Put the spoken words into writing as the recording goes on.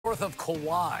4th of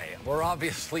Kawhi. We're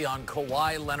obviously on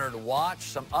Kawhi Leonard Watch.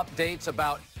 Some updates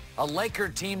about a Laker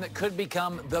team that could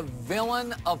become the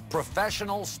villain of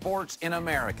professional sports in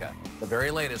America. The very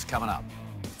latest coming up.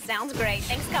 Sounds great.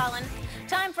 Thanks, Colin.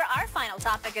 Time for our final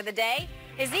topic of the day.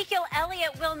 Ezekiel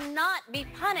Elliott will not be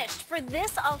punished for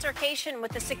this altercation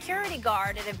with the security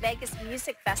guard at a Vegas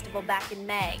music festival back in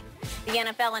May. The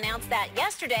NFL announced that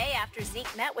yesterday after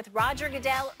Zeke met with Roger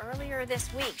Goodell earlier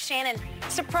this week. Shannon,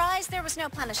 surprised there was no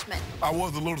punishment. I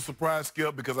was a little surprised,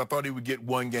 Skip, because I thought he would get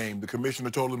one game. The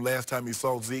commissioner told him last time he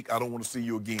saw Zeke, I don't want to see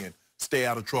you again. Stay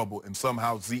out of trouble. And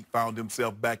somehow Zeke found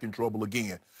himself back in trouble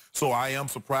again. So I am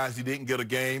surprised he didn't get a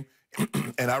game.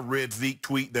 And I read Zeke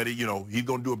tweet that, he's going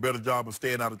to do a better job of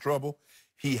staying out of trouble.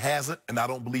 He hasn't, and I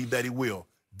don't believe that he will.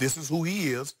 This is who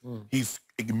he is. He's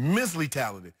immensely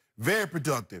talented, very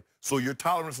productive. So your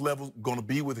tolerance level is going to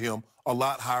be with him a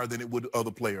lot higher than it would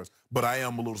other players. But I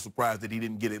am a little surprised that he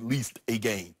didn't get at least a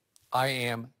game. I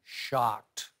am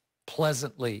shocked,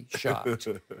 pleasantly shocked.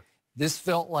 This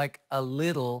felt like a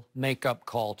little makeup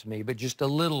call to me, but just a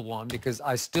little one, because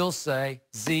I still say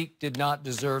Zeke did not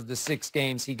deserve the 6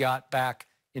 games he got back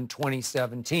in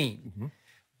 2017.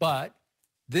 But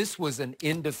this was an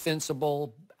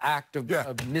indefensible act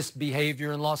of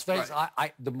misbehavior in Las Vegas.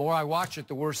 Right. The more I watch it,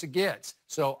 the worse it gets.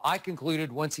 So I concluded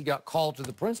once he got called to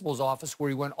the principal's office, where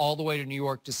he went all the way to New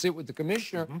York to sit with the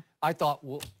commissioner, I thought,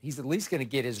 well, he's at least going to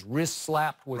get his wrist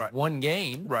slapped with one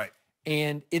game. Right.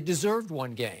 And it deserved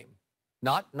one game.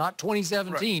 Not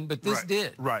 2017, but this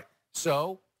did. Right.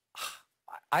 So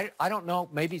I don't know.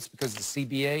 Maybe it's because the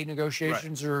CBA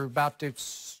negotiations are about to.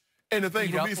 And the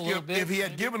thing for me, Skip, if he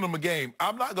had given them a game,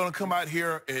 I'm not going to come out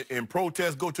here and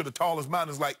protest, go to the tallest mountain.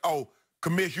 It's like, oh,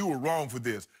 commish, you were wrong for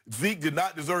this. Zeke did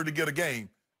not deserve to get a game.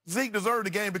 Zeke deserved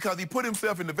a game because he put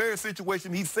himself in the very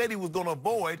situation he said he was going to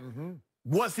avoid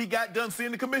once he got done seeing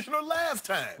the commissioner last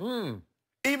time.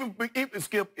 Even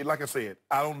Skip, like I said,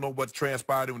 I don't know what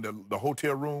transpired in the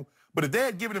hotel room, but if they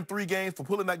had given him 3 games for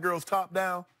pulling that girl's top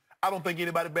down, I don't think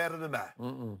anybody better than I.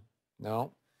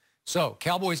 No. So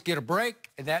Cowboys get a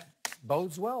break, and that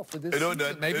bodes well for this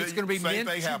season. Maybe it's going to be meant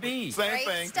to be.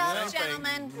 Great stuff,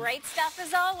 gentlemen. Great stuff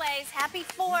as always. Happy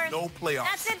 4th. No playoffs.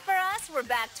 That's it for us. We're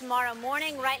back tomorrow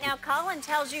morning. Right now, Colin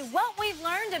tells you what we've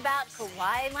learned about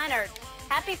Kawhi Leonard.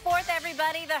 Happy 4th,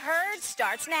 everybody. The Herd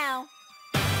starts now.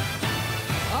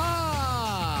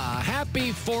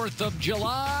 Happy 4th of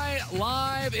July,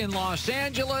 live in Los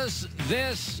Angeles.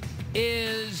 This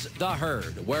is The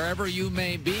Herd. Wherever you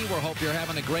may be, we hope you're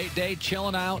having a great day,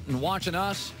 chilling out and watching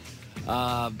us.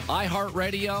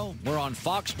 iHeartRadio, we're on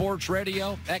Fox Sports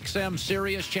Radio, XM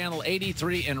Sirius, Channel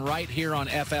 83, and right here on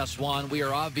FS1. We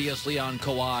are obviously on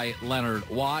Kawhi Leonard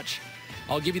Watch.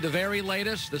 I'll give you the very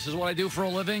latest. This is what I do for a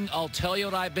living. I'll tell you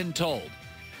what I've been told.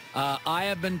 I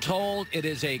have been told it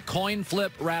is a coin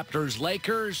flip,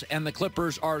 Raptors-Lakers, and the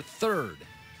Clippers are 3rd.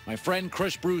 My friend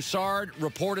Chris Broussard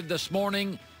reported this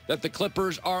morning that the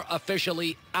Clippers are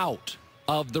officially out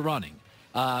of the running.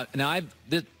 Now,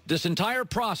 this entire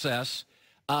process,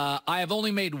 I have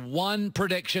only made one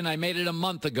prediction. I made it a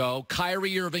month ago.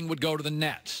 Kyrie Irving would go to the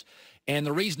Nets. And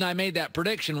the reason I made that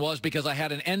prediction was because I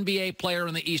had an NBA player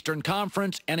in the Eastern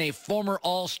Conference and a former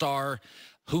All-Star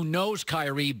who knows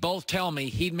Kyrie both tell me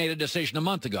he'd made a decision a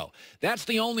month ago. That's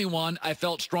the only one I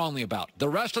felt strongly about. The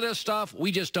rest of this stuff,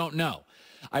 we just don't know.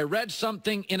 I read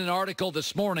something in an article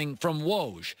this morning from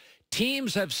Woj.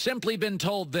 Teams have simply been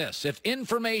told this: if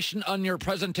information on your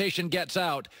presentation gets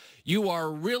out, you are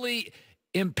really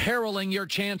imperiling your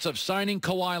chance of signing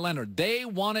Kawhi Leonard. They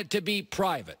want it to be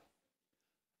private.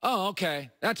 Oh,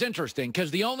 okay. That's interesting,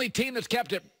 because the only team that's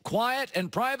kept it quiet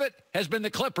and private has been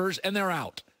the Clippers, and they're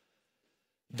out.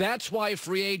 That's why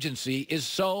free agency is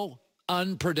so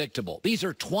unpredictable. These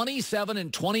are 27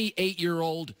 and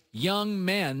 28-year-old young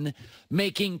men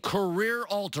making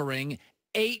career-altering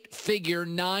 8-figure,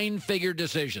 9-figure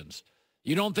decisions.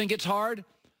 You don't think it's hard?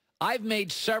 I've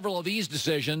made several of these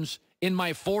decisions in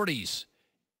my 40s,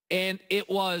 and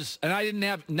I didn't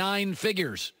have 9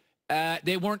 figures.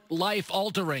 They weren't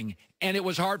life-altering, and it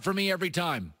was hard for me every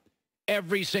time,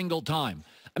 every single time.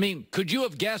 I mean, could you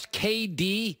have guessed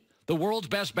KD, the world's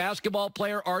best basketball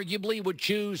player, arguably would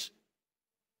choose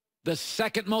the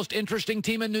 2nd most interesting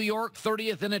team in New York,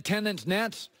 30th in attendance,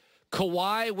 Nets?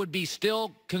 Kawhi would be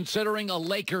still considering a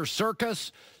Lakers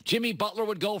circus. Jimmy Butler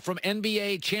would go from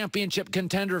NBA championship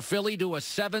contender Philly to a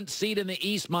 7th seed in the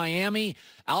East, Miami.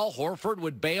 Al Horford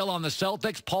would bail on the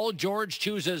Celtics. Paul George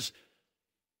chooses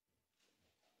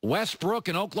Westbrook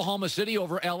in Oklahoma City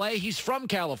over L.A. He's from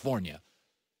California.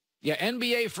 Yeah,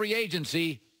 NBA free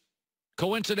agency,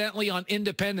 coincidentally on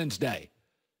Independence Day.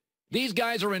 These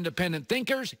guys are independent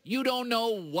thinkers. You don't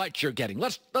know what you're getting.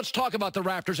 Let's talk about the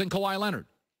Raptors and Kawhi Leonard.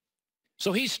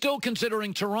 So he's still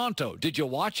considering Toronto. Did you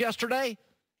watch yesterday?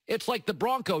 It's like the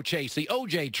Bronco chase, the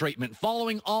OJ treatment,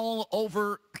 following all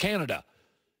over Canada.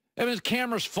 And his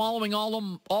cameras following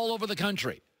all over the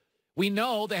country. We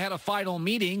know they had a final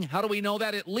meeting. How do we know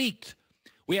that? It leaked.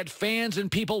 We had fans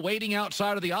and people waiting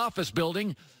outside of the office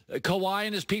building. Kawhi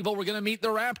and his people were going to meet the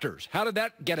Raptors. How did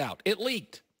that get out? It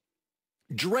leaked.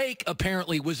 Drake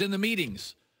apparently was in the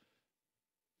meetings.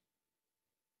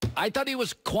 I thought he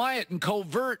was quiet and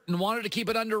covert and wanted to keep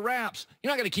it under wraps.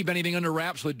 You're not going to keep anything under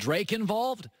wraps with Drake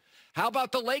involved. How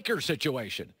about the Lakers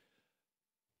situation?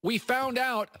 We found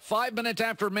out 5 minutes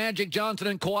after Magic Johnson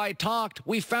and Kawhi talked,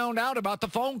 we found out about the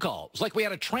phone call. It was like we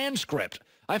had a transcript.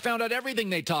 I found out everything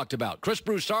they talked about. Chris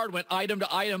Broussard went item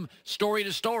to item, story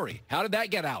to story. How did that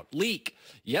get out? Leak.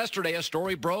 Yesterday, a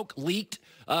story broke, leaked.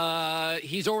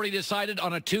 He's already decided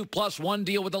on a 2+1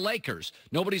 deal with the Lakers.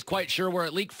 Nobody's quite sure where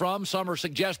it leaked from. Some are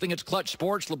suggesting it's Clutch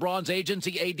Sports, LeBron's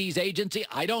agency, AD's agency.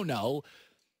 I don't know.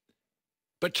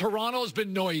 But Toronto's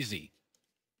been noisy.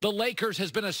 The Lakers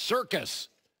has been a circus.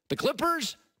 The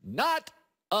Clippers, not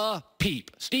a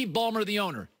peep. Steve Ballmer, the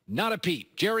owner, not a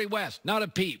peep. Jerry West, not a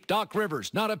peep. Doc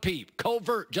Rivers, not a peep.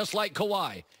 Covert, just like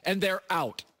Kawhi. And they're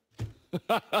out.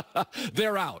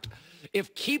 They're out.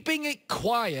 If keeping it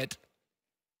quiet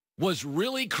was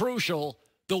really crucial,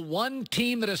 the one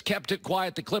team that has kept it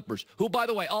quiet, the Clippers, who, by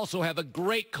the way, also have a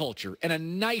great culture and a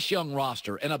nice young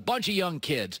roster and a bunch of young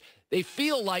kids, they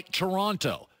feel like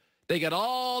Toronto. They got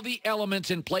all the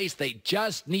elements in place. They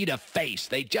just need a face.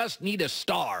 They just need a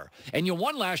star. And you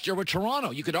won last year with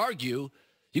Toronto. You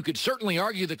could certainly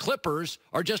argue the Clippers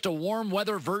are just a warm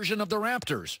weather version of the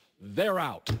Raptors. They're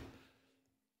out.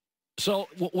 So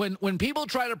when people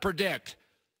try to predict,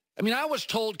 I mean, I was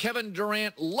told Kevin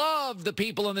Durant loved the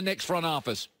people in the Knicks front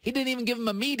office. He didn't even give them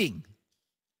a meeting.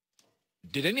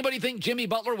 Did anybody think Jimmy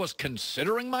Butler was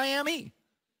considering Miami?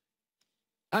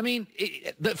 I mean,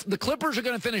 the Clippers are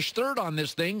going to finish third on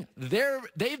this thing.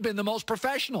 They've been the most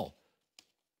professional.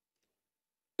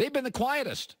 They've been the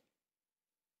quietest.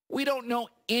 We don't know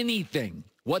anything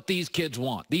what these kids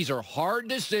want. These are hard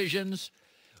decisions.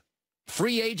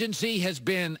 Free agency has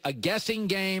been a guessing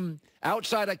game.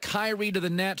 Outside of Kyrie to the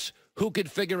Nets, who could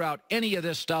figure out any of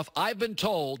this stuff? I've been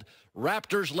told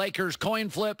Raptors, Lakers, coin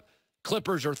flip,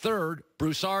 Clippers are third.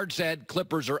 Broussard said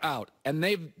Clippers are out. And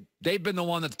they've been the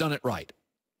one that's done it right.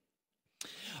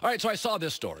 All right, so I saw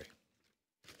this story.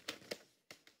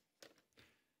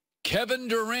 Kevin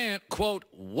Durant, quote,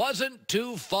 wasn't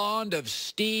too fond of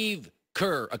Steve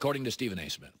Kerr, according to Stephen A.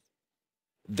 Smith.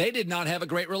 They did not have a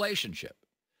great relationship.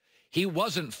 He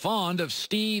wasn't fond of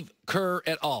Steve Kerr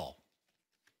at all.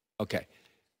 Okay,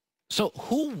 so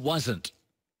who wasn't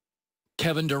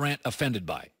Kevin Durant offended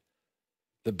by?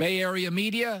 The Bay Area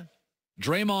media,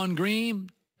 Draymond Green,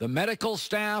 the medical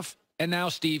staff, and now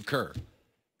Steve Kerr.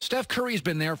 Steph Curry's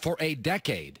been there for a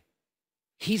decade.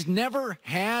 He's never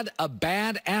had a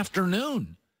bad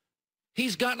afternoon.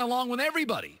 He's gotten along with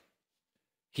everybody.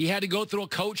 He had to go through a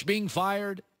coach being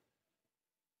fired,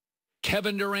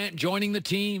 Kevin Durant joining the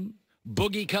team,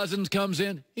 Boogie Cousins comes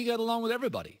in. He got along with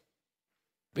everybody.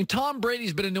 I mean, Tom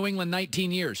Brady's been in New England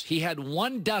 19 years. He had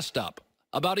one dust-up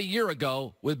about a year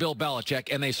ago with Bill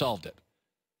Belichick, and they solved it.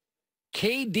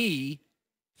 KD,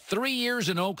 3 years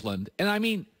in Oakland, and I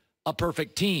mean, a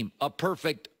perfect team, a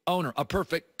perfect owner, a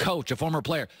perfect coach, a former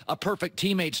player, a perfect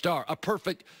teammate star, a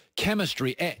perfect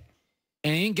chemistry. And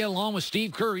he didn't get along with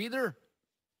Steve Kerr either.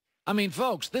 I mean,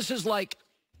 folks, this is like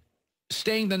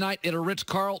staying the night at a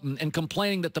Ritz-Carlton and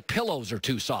complaining that the pillows are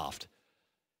too soft.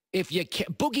 If you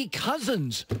can't, Boogie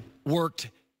Cousins worked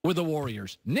with the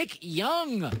Warriors. Nick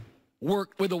Young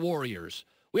worked with the Warriors.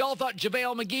 We all thought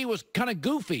JaVale McGee was kind of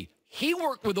goofy. He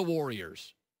worked with the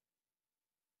Warriors.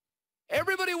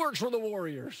 Everybody works for the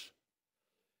Warriors.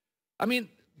 I mean,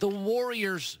 the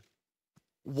Warriors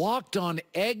walked on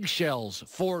eggshells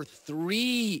for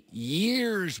 3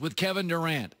 years with Kevin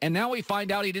Durant, and now we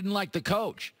find out he didn't like the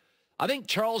coach. I think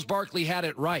Charles Barkley had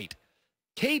it right.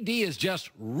 KD is just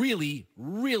really,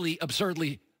 really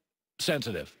absurdly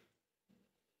sensitive.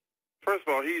 First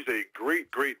of all, he's a great,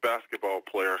 great basketball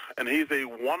player, and he's a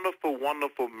wonderful,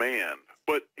 wonderful man.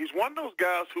 But he's one of those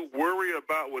guys who worry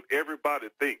about what everybody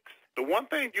thinks. The one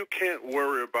thing you can't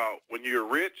worry about when you're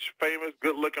rich, famous,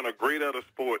 good-looking, or great at a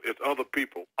sport is other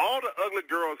people. All the ugly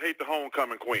girls hate the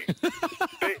homecoming queen.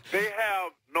 They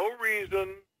have no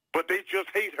reason, but they just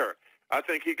hate her. I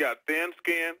think he got thin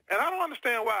skin, and I don't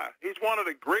understand why. He's one of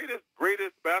the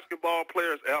greatest basketball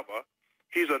players ever.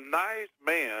 He's a nice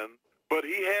man, but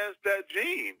he has that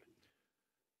gene.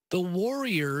 The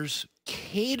Warriors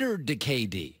catered to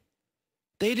KD.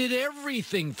 They did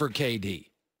everything for KD.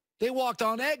 They walked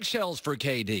on eggshells for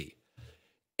KD.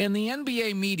 And the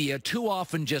NBA media too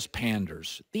often just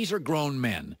panders. These are grown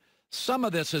men. Some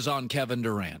of this is on Kevin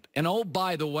Durant. And oh,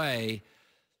 by the way,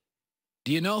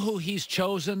 do you know who he's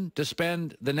chosen to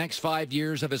spend the next 5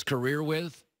 years of his career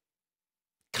with?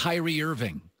 Kyrie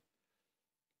Irving.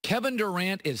 Kevin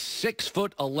Durant is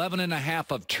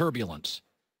 6'11.5" of turbulence.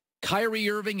 Kyrie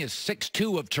Irving is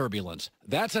 6'2" of turbulence.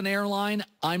 That's an airline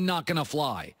I'm not going to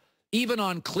fly. Even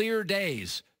on clear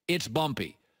days, it's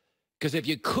bumpy. Because if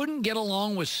you couldn't get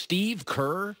along with Steve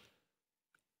Kerr,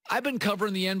 I've been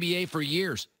covering the NBA for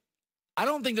years. I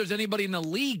don't think there's anybody in the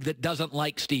league that doesn't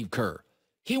like Steve Kerr.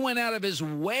 He went out of his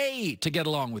way to get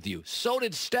along with you. So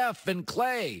did Steph and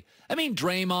Clay. I mean,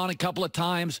 Draymond a couple of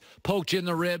times poked you in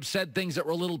the ribs, said things that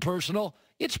were a little personal.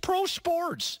 It's pro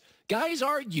sports. Guys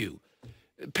argue.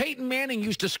 Peyton Manning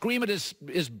used to scream at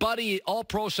his buddy,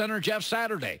 all-pro center Jeff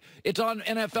Saturday. It's on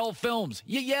NFL films.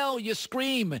 You yell, you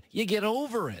scream, you get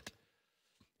over it.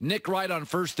 Nick Wright on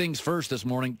First Things First this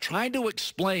morning tried to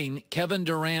explain Kevin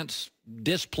Durant's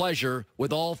displeasure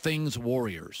with all things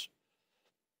Warriors.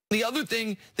 The other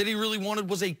thing that he really wanted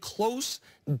was a close,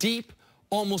 deep,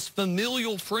 almost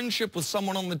familial friendship with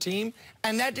someone on the team,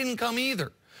 and that didn't come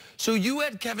either. So you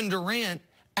had Kevin Durant,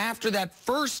 after that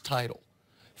first title,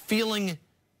 feeling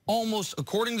almost,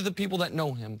 according to the people that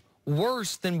know him,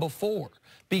 worse than before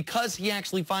because he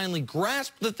actually finally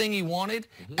grasped the thing he wanted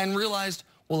and realized,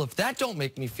 well, if that don't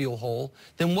make me feel whole,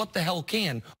 then what the hell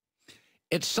can?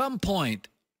 At some point,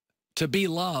 to be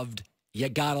loved, you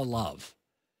gotta love.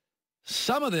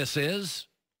 Some of this is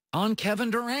on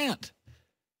Kevin Durant.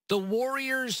 The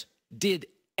Warriors did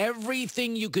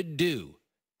everything you could do.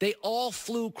 They all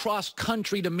flew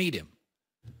cross-country to meet him.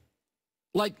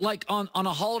 Like on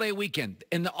a holiday weekend,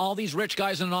 and all these rich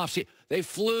guys in an off-season, they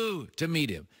flew to meet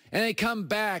him. And they come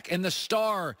back, and the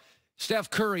star, Steph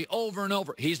Curry, over and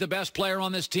over, he's the best player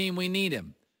on this team, we need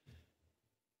him.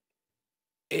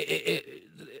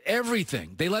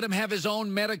 Everything. They let him have his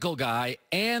own medical guy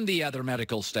and the other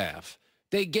medical staff.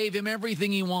 They gave him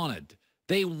everything he wanted.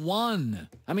 They won.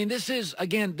 I mean, this is,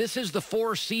 again, this is the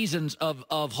Four Seasons of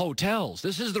hotels.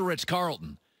 This is the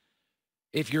Ritz-Carlton.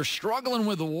 If you're struggling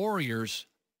with the Warriors,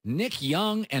 Nick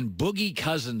Young and Boogie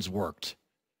Cousins worked.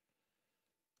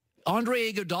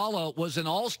 Andre Iguodala was an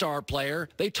all-star player.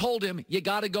 They told him, you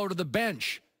got to go to the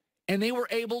bench. And they were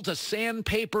able to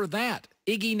sandpaper that.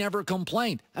 Iggy never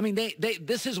complained. I mean,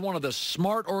 this is one of the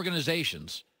smart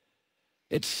organizations.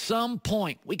 At some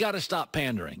point, we got to stop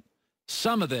pandering.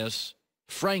 Some of this,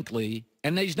 frankly,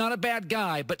 and he's not a bad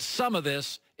guy, but some of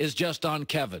this is just on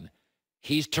Kevin.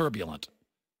 He's turbulent,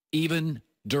 even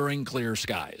during clear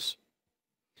skies.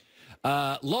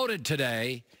 Loaded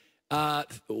today,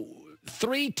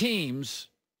 3 teams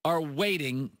are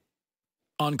waiting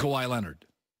on Kawhi Leonard.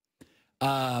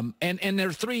 And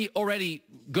they're 3 already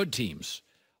good teams.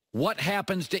 What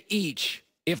happens to each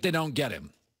if they don't get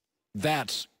him?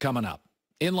 That's coming up.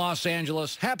 In Los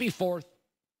Angeles, happy 4th.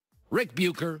 Rick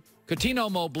Bucher, Cuttino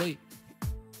Mobley,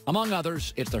 among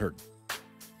others, it's The Herd.